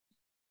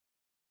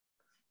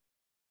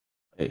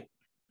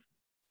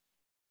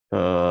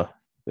Yeah,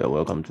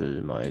 welcome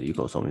to my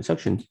Leetcode solving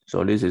section.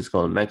 So this is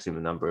called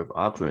maximum number of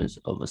occurrence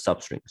of a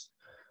substrings.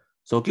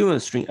 So given a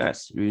string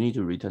S, you need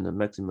to return the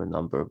maximum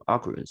number of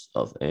occurrence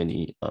of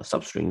any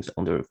substrings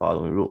under the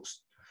following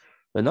rules.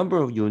 The number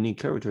of unique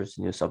characters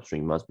in a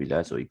substring must be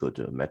less or equal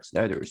to max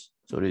letters.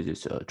 So this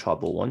is a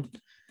trouble one.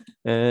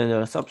 And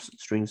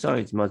substring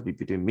size must be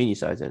between mini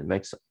size and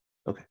max size.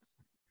 Okay.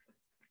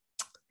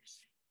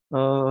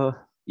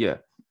 Yeah.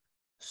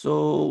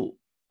 So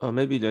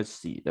maybe let's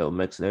see.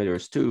 Max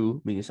letters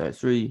 2, mini size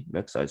 3,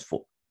 max size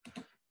 4.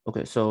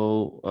 Okay,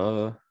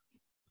 so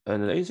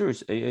and the answer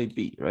is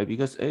AAB, right?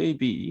 Because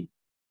AAB,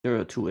 there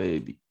are two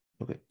AAB.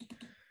 Okay.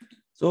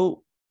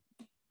 So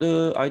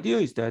the idea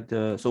is that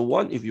so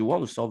one, if you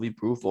want to solve it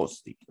brute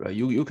forcely, right?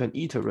 You can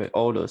iterate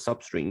all the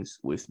substrings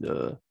with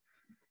the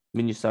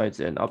mini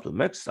size and up to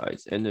max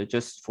size, and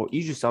just for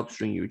each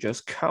substring, you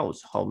just count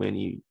how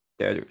many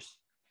letters.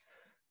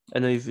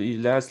 And if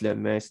it less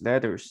than max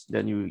letters,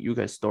 then you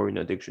can store in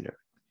a dictionary.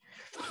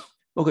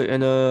 Okay,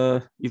 and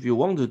if you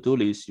want to do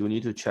this, you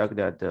need to check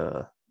that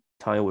the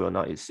time will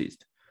not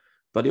exist.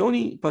 But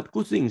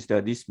good thing is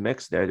that this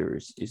max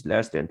letters is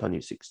less than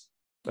 26,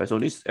 right? So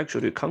this is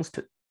actually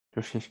constant.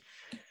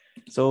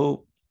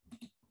 So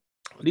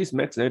this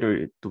max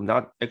letter do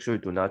not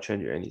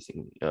change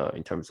anything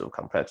in terms of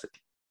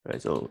complexity,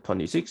 right? So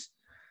 26,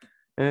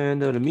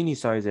 and the mini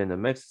size and the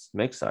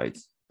max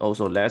size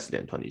also less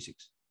than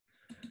 26.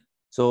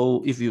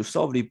 So if you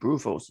solve the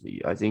brute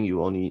forcely, I think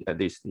you only at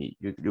least need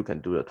you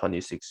can do a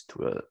 26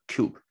 to a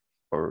cube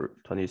or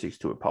 26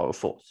 to a power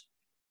 4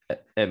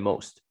 at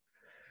most.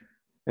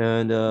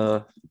 And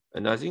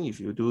I think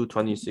if you do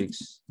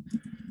 26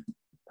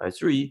 by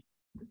 3,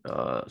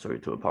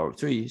 to a power of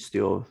 3,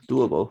 still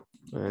doable.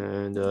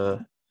 And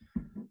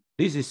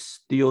this is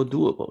still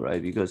doable,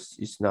 right? Because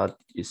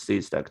it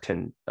says like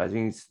 10, I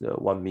think it's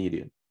 1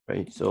 million,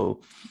 right?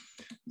 So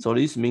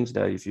this means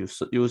that if you're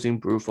using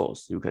brute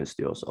force, you can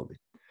still solve it.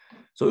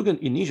 So you can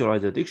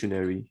initialize the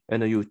dictionary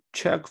and then you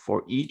check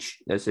for each,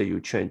 let's say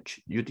you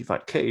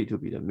define K to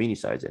be the mini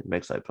size and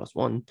max size plus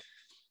 1,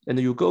 and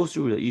then you go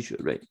through each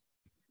array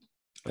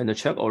and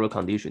check all the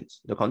conditions.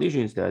 The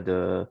condition is that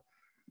the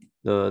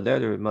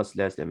letter must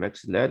less than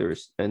max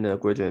letters and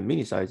greater than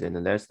mini size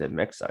and less than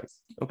max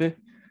size. Okay,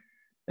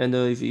 and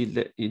if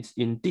it's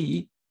in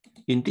D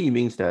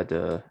means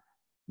that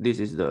this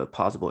is the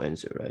possible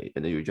answer, right?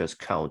 And then you just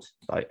count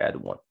by add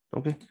 1.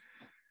 Okay,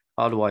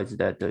 otherwise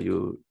that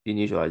you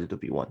initialize it to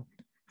be 1.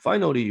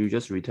 Finally, you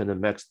just return the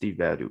max D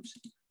values.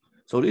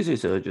 So this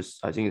is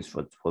just I think it's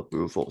for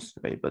brute force,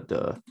 right? But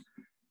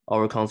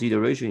our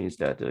consideration is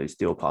that it's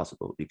still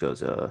possible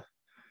because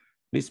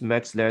this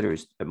max letter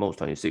is at most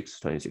 26,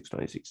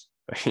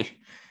 right?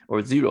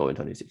 Or 0 and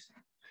 26.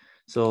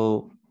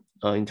 So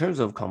in terms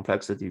of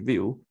complexity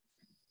view,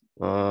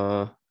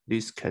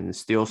 this can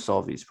still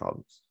solve these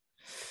problems.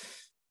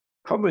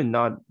 Probably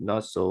not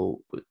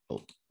so.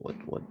 Oh, what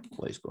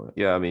is going on?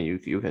 Yeah, I mean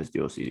you can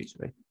still see this,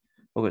 right?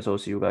 Okay, so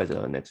see you guys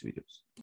in the next videos.